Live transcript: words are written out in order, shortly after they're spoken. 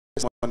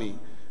testimony.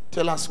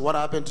 Tell us what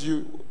happened to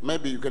you.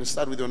 Maybe you can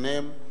start with your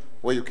name,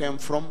 where you came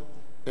from,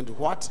 and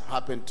what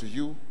happened to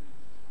you.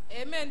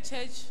 Amen,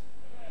 church.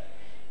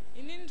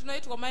 Inini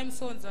ndinoitwa Mai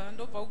Musonza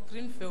ndobva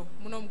kuGreenfield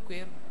muno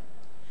muGweru.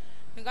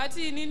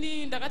 Ndingati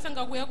inini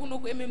ndakatanga kuya kuno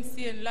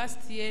kuMMCN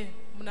last year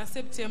muna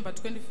September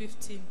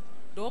 2015.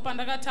 Ndo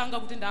pandakatanga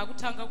kuti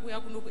ndakutanga kuya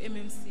kuno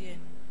kuMMCN.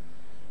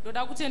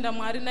 Ndoda kutenda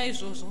Mwari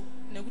naizvozvo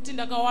nekuti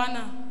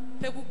ndakawana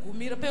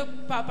pekugumira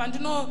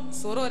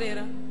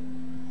pandinozororera.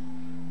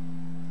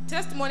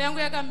 Testimony yangu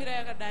yakamira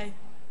yakadai.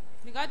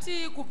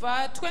 Ndingati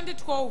kubva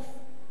 2012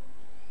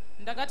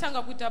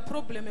 ndakatanga kuita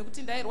problem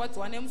yekuti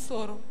ndairwadziwa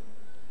nemusoro.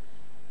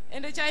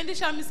 Ende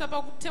chaindishamisa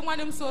pakutemwa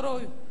nemusoro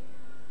uyu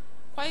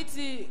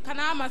kwaiti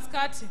kana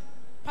amasikati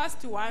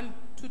past 1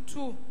 to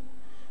 2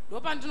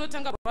 ndopa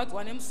ndinotanga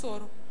kurwadziwa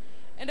nemusoro.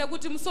 Ende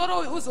kuti musoro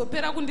uyu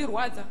uzopera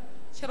kundirwadza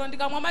chero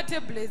ndikamwa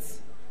matablets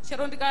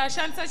chero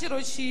ndikashandisa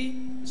chero chii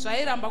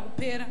zvairamba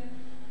kupera.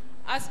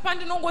 Asi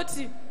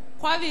pandinongoti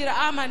kwavira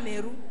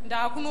amanheru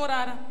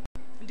ndaakunorara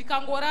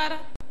ndikangorara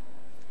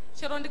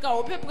chero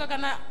ndikahopepuka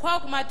kana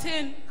kwakuma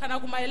 10 kana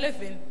kuma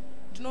 11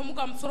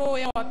 ndinomuka musoro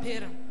uya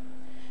wapera.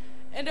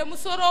 Ende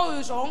musoro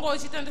uyu zvaunga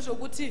uchiita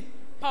ndezvokuti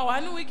pa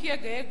 1 week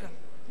yega yega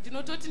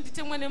ndinototi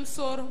nditemwe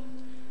nemusoro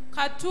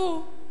ka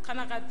 2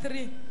 kana ka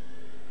 3.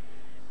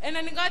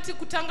 Ende ndingati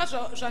kutanga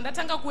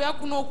zvandatanga kuya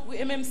kuno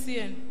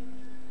kuMMCN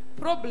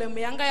problem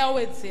yanga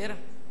yawedzera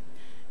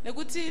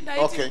nekuti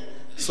ndaiti. Okay,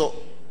 so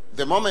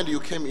the moment you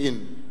came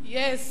in,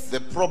 yes, the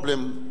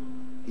problem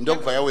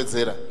ndokubva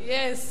yawedzera.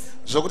 Yes.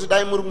 Zvokuti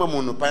dai muri mumwe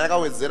munhu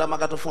payakawedzera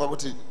makatofunga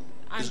kuti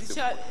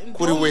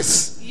kuri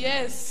worse.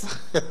 Yes.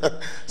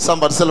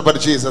 Somebody celebrate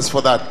Jesus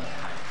for that.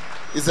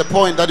 It's a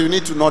point that you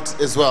need to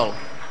note as well.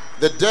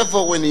 The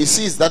devil, when he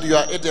sees that you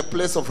are at a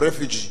place of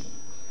refuge,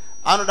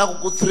 anoda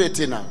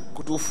kukuthreatena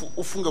kuti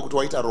ufunge kuti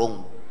waita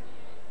wrong.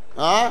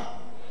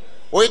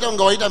 Waita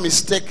unga waita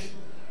mistake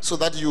so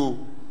that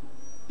you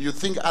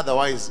think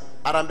otherwise.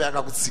 Arambe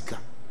akakutsika.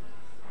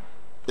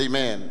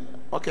 Amen.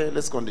 Okay,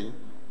 let's continue.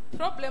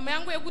 Problem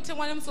yangu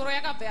yekutemwa nemusoro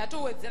yakabva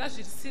yatowedzera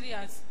zviri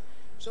serious.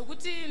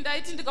 Zvokuti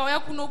ndaiti ndikauya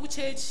kuno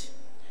kuchechi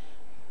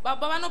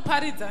baba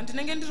vanoparidza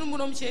ndinenge ndiri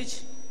muno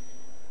muchechi.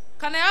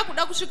 Kana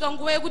yakuda kusvika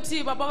nguva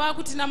yekuti baba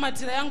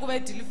vakutinamatira yanguva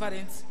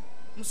yedeliverance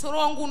musoro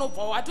wangu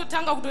unobva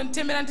watotanga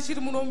kutonditemera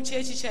ndichiri muno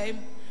muchechi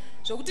chaimo.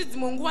 Zvokuti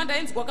dzimwe nguva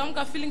ndainzwa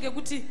kamuka feeling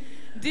yekuti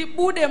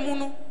ndibude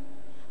muno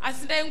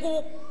asi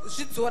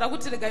ndaingozvidzora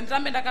kuti rega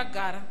ndirambe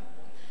ndakagara.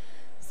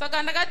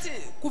 Saka ndakati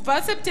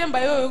kubva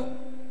September iyoyo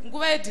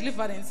nguva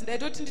yedeliverance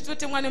ndaitoti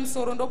nditotemwa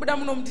nemusoro ndobuda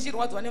muno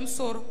ndichirwadzwa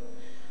nemusoro.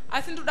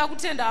 Asi ndoda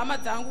kutenda hama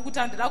dzangu kuti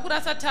handida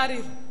kurasa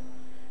tariro.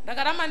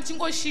 Ndakaramba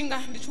ndichingoshinga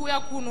ndichiuya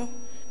kuno.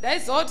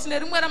 Ndaiziva kuti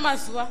nerimwe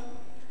ramazuva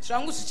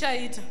zvangu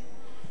zvichaita.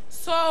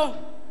 So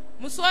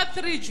musi wa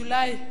 3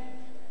 July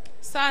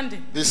Sunday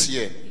this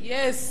year,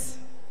 yes,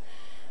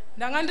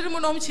 ndanga ndiri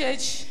muno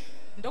muchechi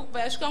ndokubva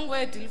yasvika nguva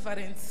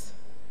yedeliverance.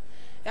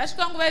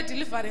 Yasvika nguva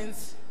yedeliverance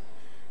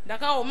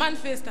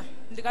ndakahomanifesta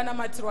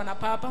ndikanamatirwa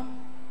napapa.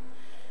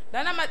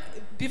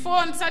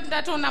 Before ndisati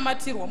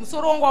ndatonamatirwa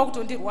musoro wangu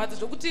wakutondirwadza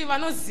zvokuti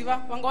vanoziva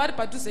vanga vari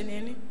padhuze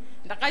neni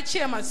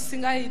ndakachema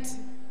zvisingaiti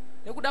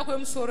nekuda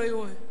kwemusoro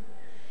iwoyo.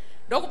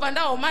 Ndokubva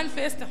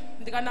ndahomanifesta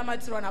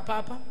ndikanamatirwa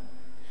napapa.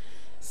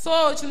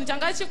 So chinhu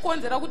changa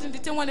chikonzera kuti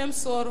nditemwe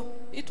nemusoro,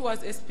 it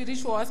was a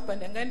spiritual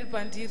husband yanga ndiri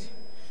pandiri.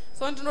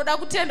 So ndinoda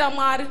kutenda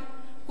Mwari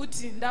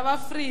kuti ndava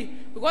free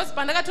because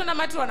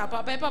pandakatonamatirwa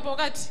napapa ipapa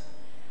wakati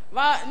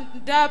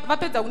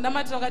vapedza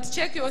kundamatira wakati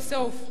check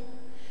yourself.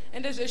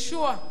 Ende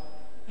zveshuwa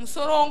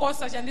musoro wangu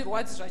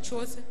usachandirwadzi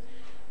zvachose.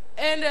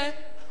 Ende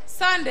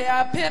Sunday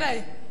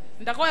yapera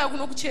ndakauya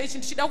kuno kuchechi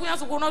ndichida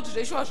kunyatsokuona kuti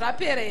zveshuwa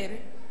zvapera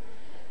here.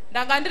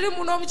 Ndanga ndiri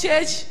muno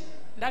muchechi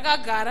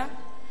ndakagara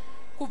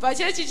kubva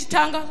chechi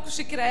chitanga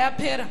kusvikira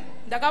yapera.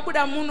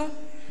 Ndakabuda muno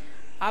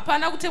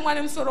hapana kutemwa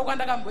nemusoro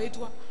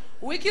kwandakamboitwa.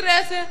 Wiki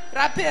rese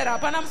rapera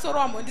hapana musoro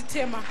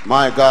wambonditema.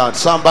 My God,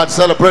 somebody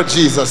celebrate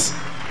Jesus.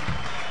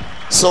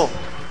 So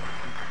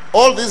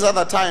all these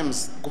other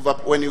times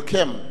when you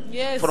came,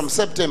 yes, from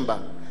September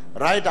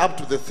right up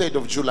to the 3rd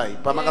of July,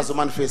 Pamakazo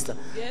manifesta,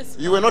 yes,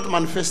 you were not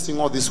manifesting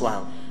all this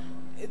while.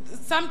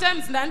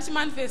 Sometimes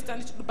manifesta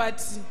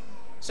but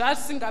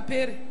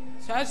zvasingaperi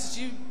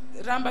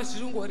zvazvichiramba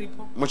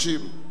zvirungoripo.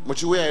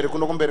 Muchiuya here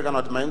kuno kumberi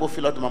kana kuti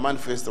maingofila kuti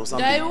mamanifesta or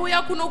something?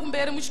 Ndaiuya kuno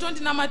kumberi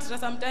muchitondinamatira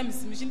sometimes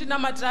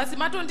muchindinamatira asi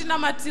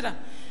matondinamatira.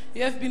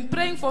 You have been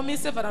praying for me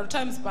several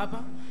times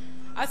papa.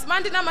 Asi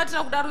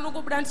mandinamatira kudaro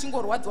nokubuda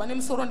ndichingorwadziwa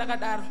nemusoro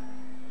ndakadaro.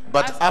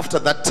 But after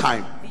that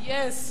time,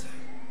 yes,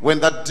 when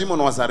that demon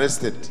was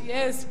arrested,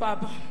 yes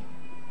papa,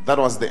 that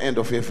was the end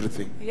of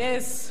everything.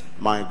 Yes.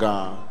 My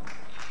God.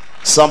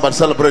 Somebody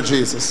celebrate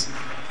Jesus.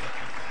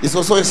 It's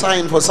also a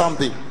sign for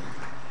something.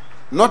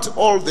 Not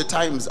all the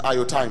times are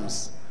your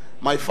times.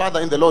 My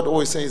father in the Lord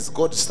always says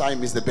God's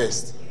time is the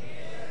best.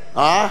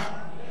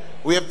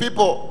 We have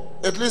people,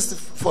 at least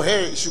for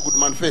her, she could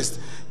manifest.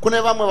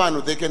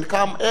 They can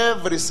come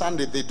every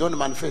Sunday, they don't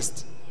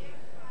manifest.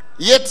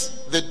 Yet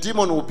the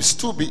demon will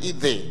still be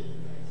there.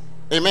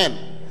 Amen.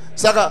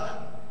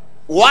 Saka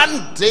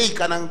one day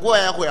kana nguva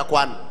yako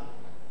yakwana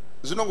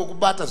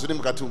zvinongokubata zviri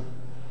mukati umu.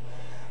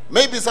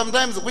 Maybe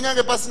sometimes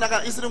kunyange pasina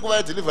kana isiri nguva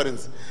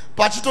yedeliverance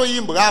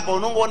pachitoimbwa apa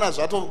unongoona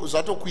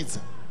zvatokwidza,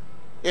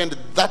 and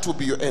that will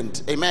be your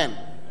end. Amen.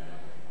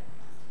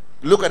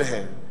 Look at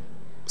her.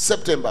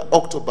 September,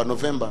 October,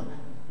 November,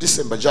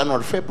 December,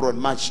 January, February,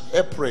 March,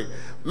 April,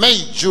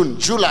 May, June,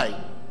 July.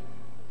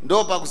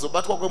 Ndo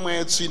pakuzobatwa kwemweya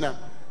yetsvina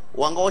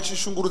wanga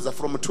wachishungurudza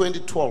from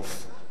 2012,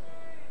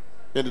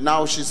 and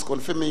now she's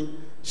confirming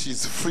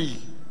she's free,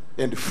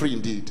 and free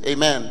indeed.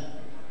 Amen.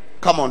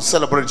 Come on,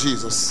 celebrate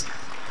Jesus.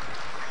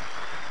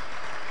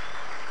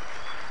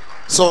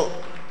 So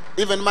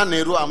even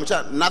Maneru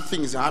Amucha,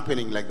 nothing is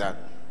happening like that.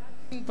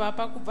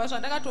 Papa kubva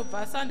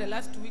zvandakatobva Sunday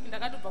last week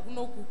ndakatobva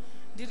kunoku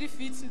ndiri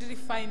fit ndiri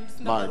fine.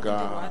 My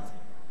God.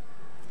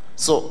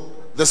 So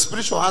the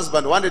spiritual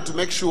husband wanted to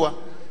make sure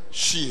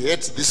she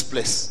hates this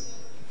place.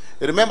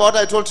 Remember what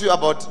I told you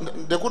about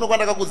ndekuno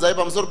kwandakakudzai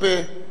pamusoro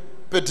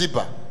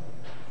pediba?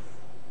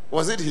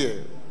 Was it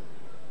here?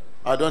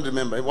 I don't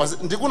remember. It was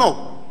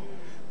ndikuno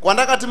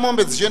kwandakati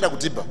mombe dzichienda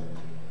kudhiba.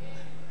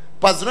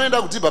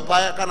 Padzinoenda kudhiba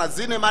paya kana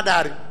dzine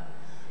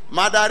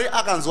madari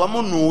akanzwa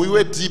munhu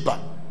wedhiba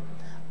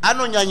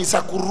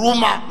anonyanyisa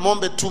kuruma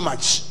mombe too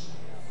much.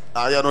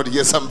 I not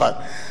hear somebody.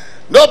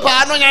 No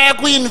paanonyanya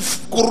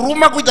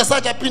kuruma kuita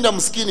sachapinda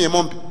muskini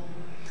yemombe.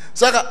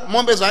 Saka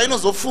mombe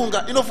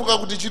zvainozofunga inofunga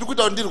kuti chiri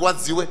kuita kuti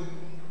ndirwadziwe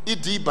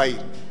idhiba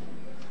iri.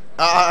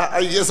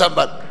 I hear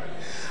somebody.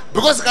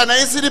 Because kana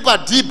isiri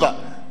padhiba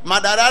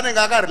madari anenge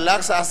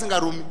akarelaxa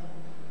asingarumi.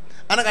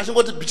 Anenge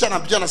achingoti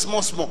bichana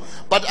small,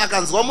 but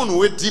akanzwa munhu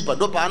wedhiba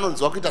ndo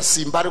paanonzwa kuita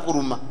simba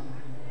rekuruma.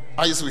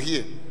 Are you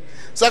here?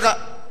 Saka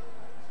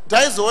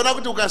taizoona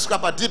kuti ukasvika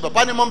padhiba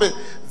pane mombe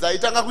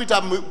dzaitanga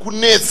kuita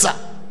kunetsa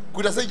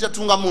kuita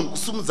seichatunga munhu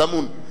kusumudza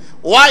munhu.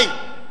 Why?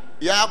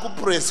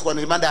 Yakupreswa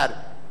nemadari.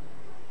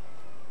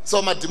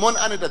 So madhimoni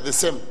anoita the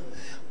same.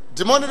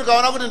 Dhimoni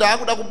rikaona kuti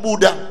ndaakuda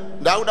kubuda,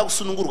 ndaakuda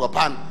kusunungurwa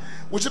pano,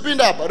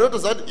 uchipinda apa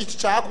rotoziva kuti ichi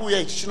chaakuuya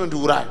ichi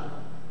chinondiuraya.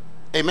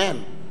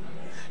 Amen.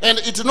 And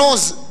it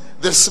knows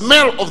the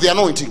smell of the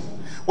anointing.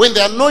 When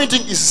the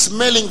anointing is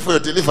smelling for your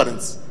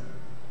deliverance.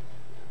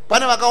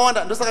 Pane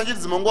vakawanda ndosaka nditi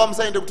dzimonguva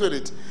musaende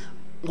kutoilet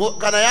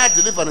kana ya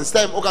deliverance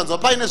time ukanzwa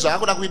paine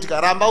zvaakuda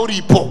kuitika ramba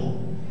uripo.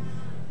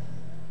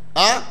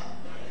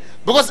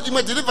 Because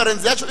imwe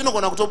deliverance yacho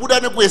inogona kutobuda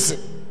nekwese.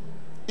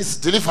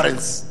 It's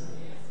deliverance.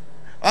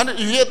 And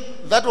you hear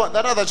that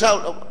other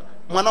child,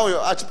 mwana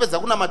uyo achipedza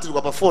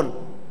kunamatirwa pafoni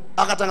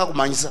akatanga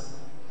kumhanyisa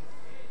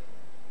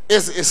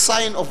as a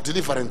sign of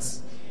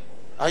deliverance.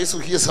 I used to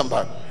hear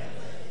somebody.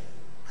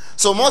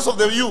 So most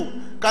of you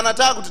kana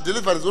takuti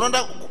deliverance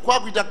unoenda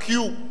kwakuita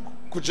queue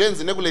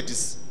kujenzi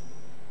nekuladies,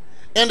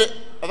 and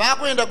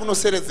vakuenda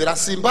kunoseredzera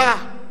simba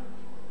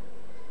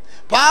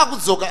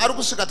paakudzoka ari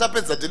kusvika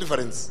tapedza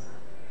deliverance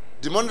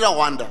dhimoni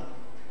rawanda.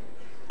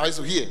 I used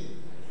to hear.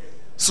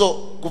 So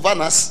kubva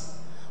nhasi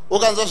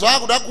ukanzwa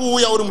zvaakuda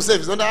kuuya uri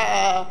muservice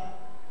onda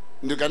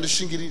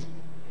ndikandishingirira.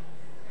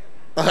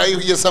 I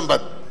hear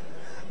somebody.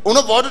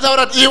 Unobva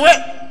watotaura kuti iwe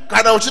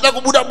kana uchida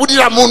kubuda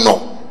budira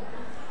muno.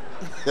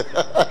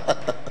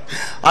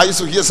 I used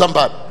to hear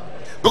somebody.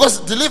 Because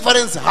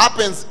deliverance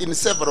happens in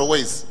several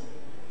ways.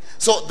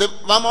 So the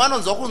vamwe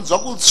vanonzwa kunzwa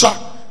kutsva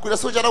kuita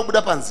sochada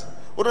kubuda panze.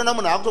 Unoona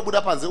munhu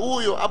akutobuda panze,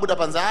 uyo abuda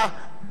panze,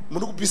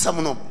 muri kupisa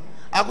muno.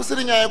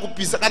 Akusiri nyaya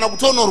yekupisa kana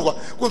kutonorwa,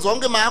 kunzwa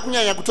kunge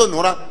maakunyanya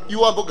kutonhora,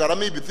 iwe wambogara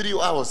maybe 3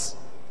 hours.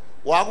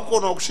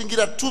 Wakukona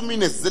kushingira 2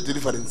 minutes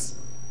deliverance.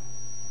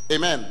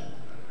 Amen.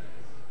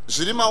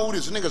 Zviri mauri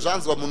zvinenge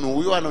zvanzwa munhu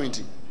uyo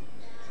anointi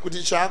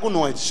kuti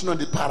chaakunwa ichi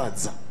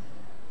chinondiparadza.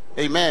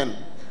 Amen.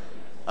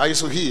 Are you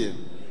so here?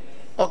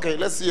 Okay,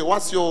 let's see.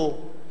 What's your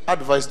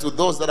advice to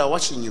those that are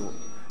watching you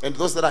and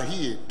those that are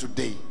here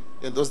today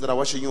and those that are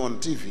watching you on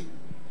TV?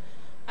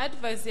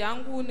 Advice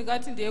yangu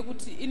ndingati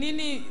ndeyekuti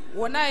inini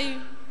honai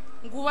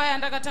nguva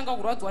yandakatanga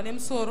kurwadzwa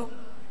nemusoro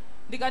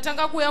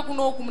ndikatanga kuuya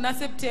kunoku muna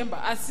September,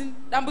 asi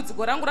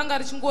dambudziko rangu ranga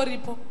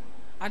richingoripo,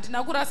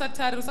 handina kurasa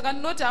tariro. Saka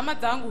ndinoti hama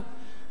dzangu,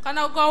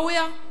 kana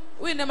ukauya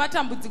uine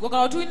matambudziko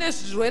kana kuti uine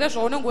zvirwere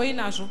zvaunenge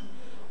uinazvo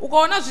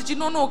ukaona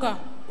zvichinonoka,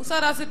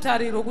 usarase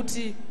tariro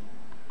kuti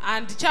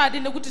handichadi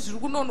nekuti zviri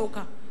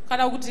kunonoka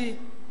kana kuti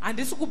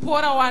handisi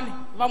kupora wani.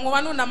 Vamwe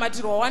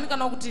vanonamatirwa wani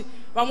kana kuti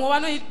vamwe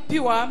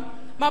vanopiwa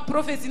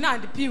maprofesi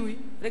nehandipiwi.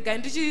 Regai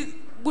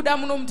ndichibuda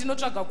muno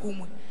ndinotsvaga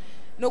kumwe,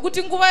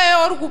 nokuti nguva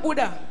yayo uri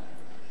kubuda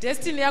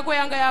destiny yako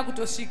yanga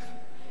yakutosvika.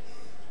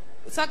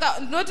 Saka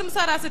ndinoti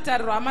musarase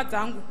tariro hama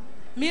dzangu,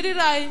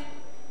 mirirai.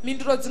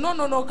 Mindiro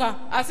dzinononoka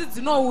asi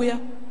dzinouya.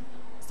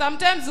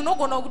 Sometimes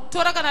unogona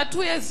kutora kana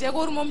 2 years yako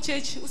uri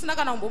muchechi usina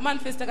kana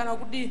kumbomanifesta kana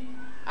kudii,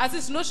 asi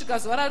zvinosvika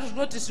zuva raro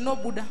zvinoti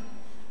zvinobuda.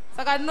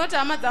 Saka ndinoti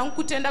hama dzangu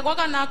kutenda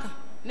kwakanaka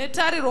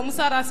netariro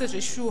musarase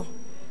zveshuwa.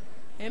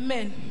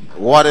 Amen.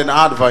 What an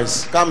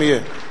advice. Come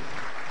here.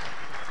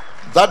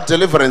 That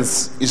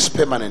deliverance is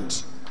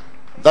permanent.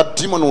 That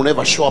demon will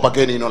never show up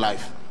again in your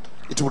life.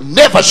 It will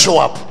never show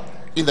up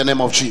in the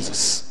name of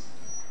Jesus.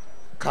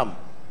 Come.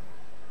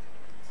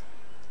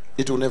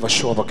 It will never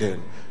show up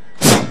again.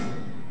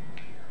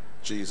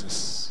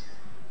 Jesus.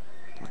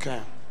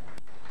 Okay.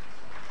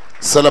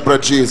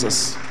 Celebrate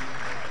Jesus.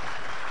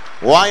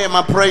 Why am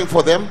I praying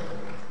for them?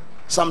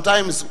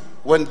 Sometimes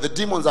when the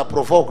demons are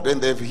provoked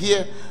and they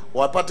hear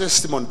what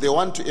testimony, they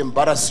want to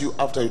embarrass you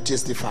after you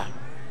testify.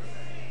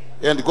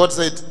 And God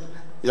said,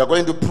 you are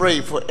going to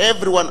pray for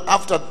everyone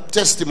after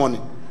testimony.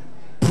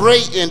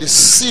 Pray and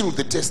seal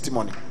the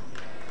testimony.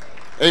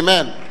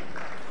 Amen.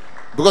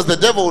 Because the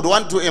devil would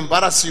want to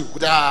embarrass you.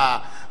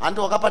 And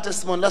wakapa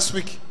testimony last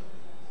week.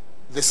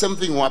 The same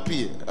thing will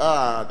appear.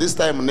 This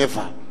time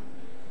never.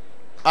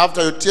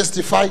 After you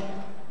testify,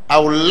 I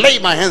will lay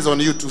my hands on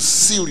you to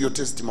seal your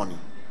testimony.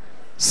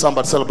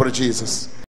 Somebody celebrate Jesus.